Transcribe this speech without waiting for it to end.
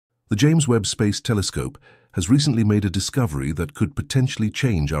The James Webb Space Telescope has recently made a discovery that could potentially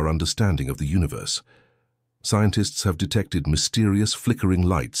change our understanding of the universe. Scientists have detected mysterious flickering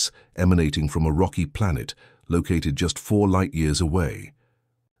lights emanating from a rocky planet located just 4 light-years away.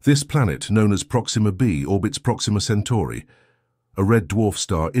 This planet, known as Proxima b, orbits Proxima Centauri, a red dwarf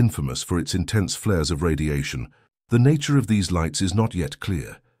star infamous for its intense flares of radiation. The nature of these lights is not yet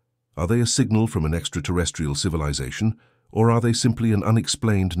clear. Are they a signal from an extraterrestrial civilization, or are they simply an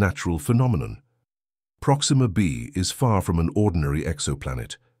unexplained natural phenomenon? Proxima b is far from an ordinary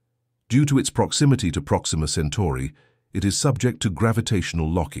exoplanet. Due to its proximity to Proxima Centauri, it is subject to gravitational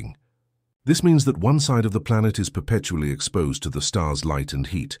locking. This means that one side of the planet is perpetually exposed to the star's light and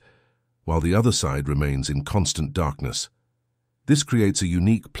heat, while the other side remains in constant darkness. This creates a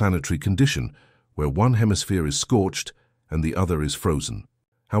unique planetary condition where one hemisphere is scorched and the other is frozen.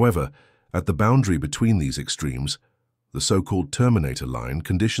 However, at the boundary between these extremes, the so-called terminator line,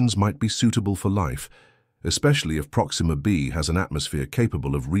 conditions might be suitable for life, especially if Proxima b has an atmosphere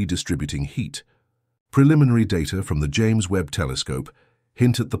capable of redistributing heat. Preliminary data from the James Webb Telescope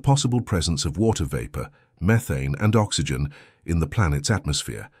hint at the possible presence of water vapor, methane, and oxygen in the planet's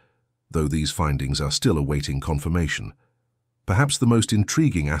atmosphere, though these findings are still awaiting confirmation. Perhaps the most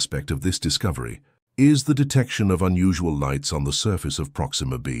intriguing aspect of this discovery is the detection of unusual lights on the surface of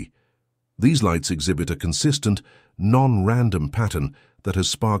Proxima b. These lights exhibit a consistent, non-random pattern that has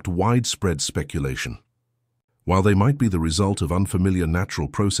sparked widespread speculation. While they might be the result of unfamiliar natural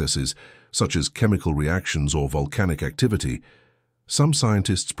processes, such as chemical reactions or volcanic activity, some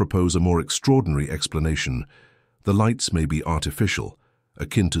scientists propose a more extraordinary explanation. The lights may be artificial,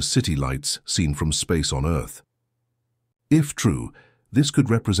 akin to city lights seen from space on Earth. If true, this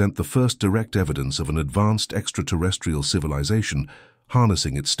could represent the first direct evidence of an advanced extraterrestrial civilization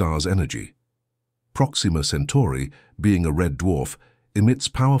harnessing its star's energy. Proxima Centauri, being a red dwarf, emits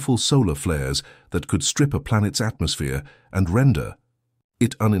powerful solar flares that could strip a planet's atmosphere and render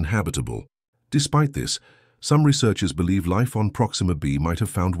it uninhabitable. Despite this, some researchers believe life on Proxima b might have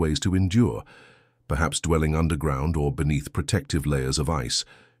found ways to endure, perhaps dwelling underground or beneath protective layers of ice,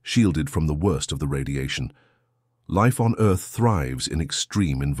 shielded from the worst of the radiation. Life on Earth thrives in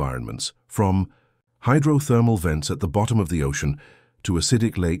extreme environments, from hydrothermal vents at the bottom of the ocean to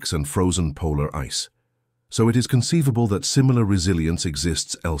acidic lakes and frozen polar ice. So it is conceivable that similar resilience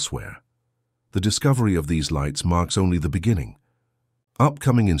exists elsewhere. The discovery of these lights marks only the beginning.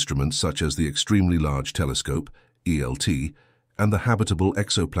 Upcoming instruments such as the Extremely Large Telescope, ELT, and the Habitable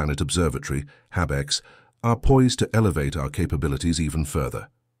Exoplanet Observatory, HABEX, are poised to elevate our capabilities even further.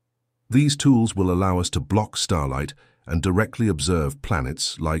 These tools will allow us to block starlight and directly observe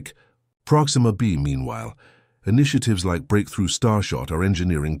planets like Proxima b. Meanwhile, initiatives like Breakthrough Starshot are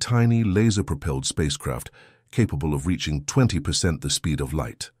engineering tiny laser-propelled spacecraft capable of reaching 20% the speed of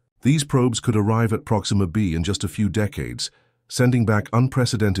light. These probes could arrive at Proxima b in just a few decades, sending back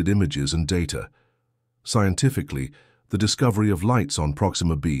unprecedented images and data. Scientifically, the discovery of lights on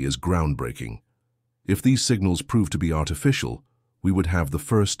Proxima b is groundbreaking. If these signals prove to be artificial, we would have the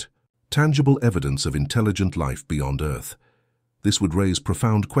first tangible evidence of intelligent life beyond Earth. This would raise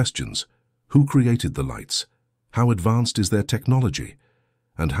profound questions. Who created the lights? How advanced is their technology?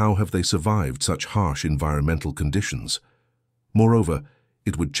 And how have they survived such harsh environmental conditions? Moreover,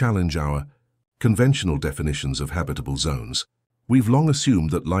 it would challenge our conventional definitions of habitable zones. We've long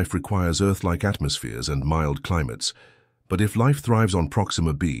assumed that life requires Earth-like atmospheres and mild climates, but if life thrives on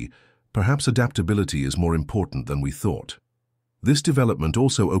Proxima b, perhaps adaptability is more important than we thought. This development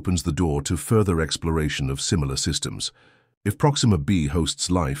also opens the door to further exploration of similar systems. If Proxima b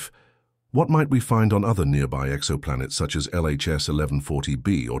hosts life, what might we find on other nearby exoplanets such as LHS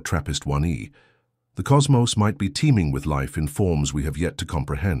 1140b or TRAPPIST-1e? The cosmos might be teeming with life in forms we have yet to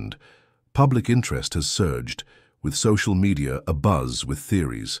comprehend. Public interest has surged, with social media abuzz with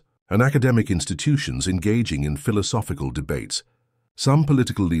theories, and academic institutions engaging in philosophical debates. Some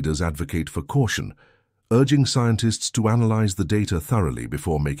political leaders advocate for caution, urging scientists to analyze the data thoroughly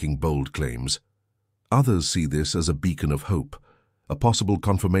before making bold claims. Others see this as a beacon of hope, a possible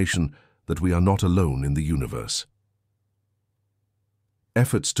confirmation that we are not alone in the universe.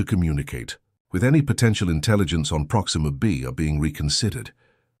 Efforts to communicate with any potential intelligence on Proxima b are being reconsidered.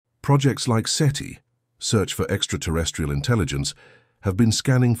 Projects like SETI, Search for Extraterrestrial Intelligence, have been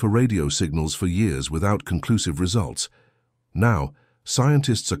scanning for radio signals for years without conclusive results. Now,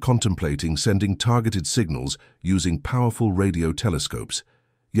 scientists are contemplating sending targeted signals using powerful radio telescopes.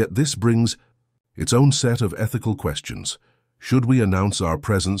 Yet this brings its own set of ethical questions. Should we announce our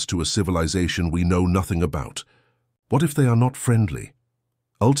presence to a civilization we know nothing about? What if they are not friendly?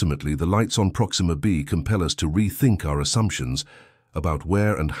 Ultimately, the lights on Proxima b compel us to rethink our assumptions about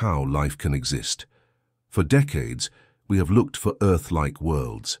where and how life can exist. For decades, we have looked for Earth-like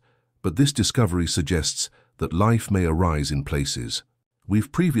worlds, but this discovery suggests that life may arise in places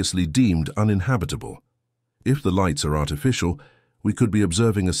we've previously deemed uninhabitable. If the lights are artificial, we could be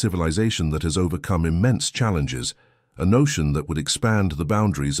observing a civilization that has overcome immense challenges, a notion that would expand the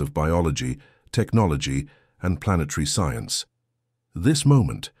boundaries of biology, technology, and planetary science. This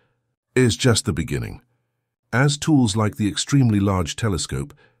moment is just the beginning. As tools like the extremely large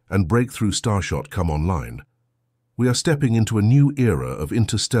telescope and breakthrough starshot come online, we are stepping into a new era of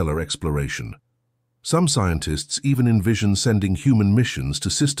interstellar exploration. Some scientists even envision sending human missions to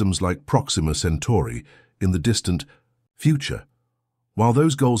systems like Proxima Centauri in the distant future. While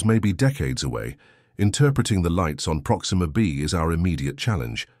those goals may be decades away, interpreting the lights on Proxima b is our immediate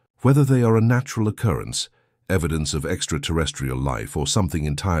challenge. Whether they are a natural occurrence, evidence of extraterrestrial life, or something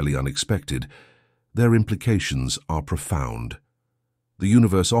entirely unexpected, their implications are profound. The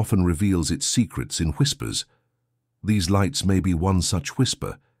universe often reveals its secrets in whispers. These lights may be one such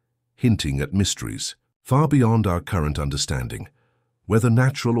whisper, hinting at mysteries far beyond our current understanding. Whether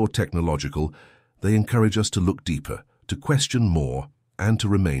natural or technological, they encourage us to look deeper, to question more, and to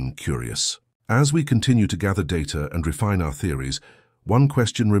remain curious. As we continue to gather data and refine our theories, one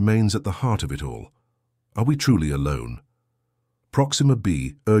question remains at the heart of it all. Are we truly alone? Proxima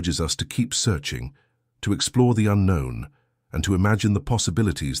b urges us to keep searching, to explore the unknown, and to imagine the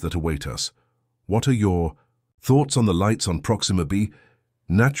possibilities that await us. What are your thoughts on the lights on Proxima b?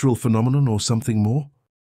 Natural phenomenon or something more?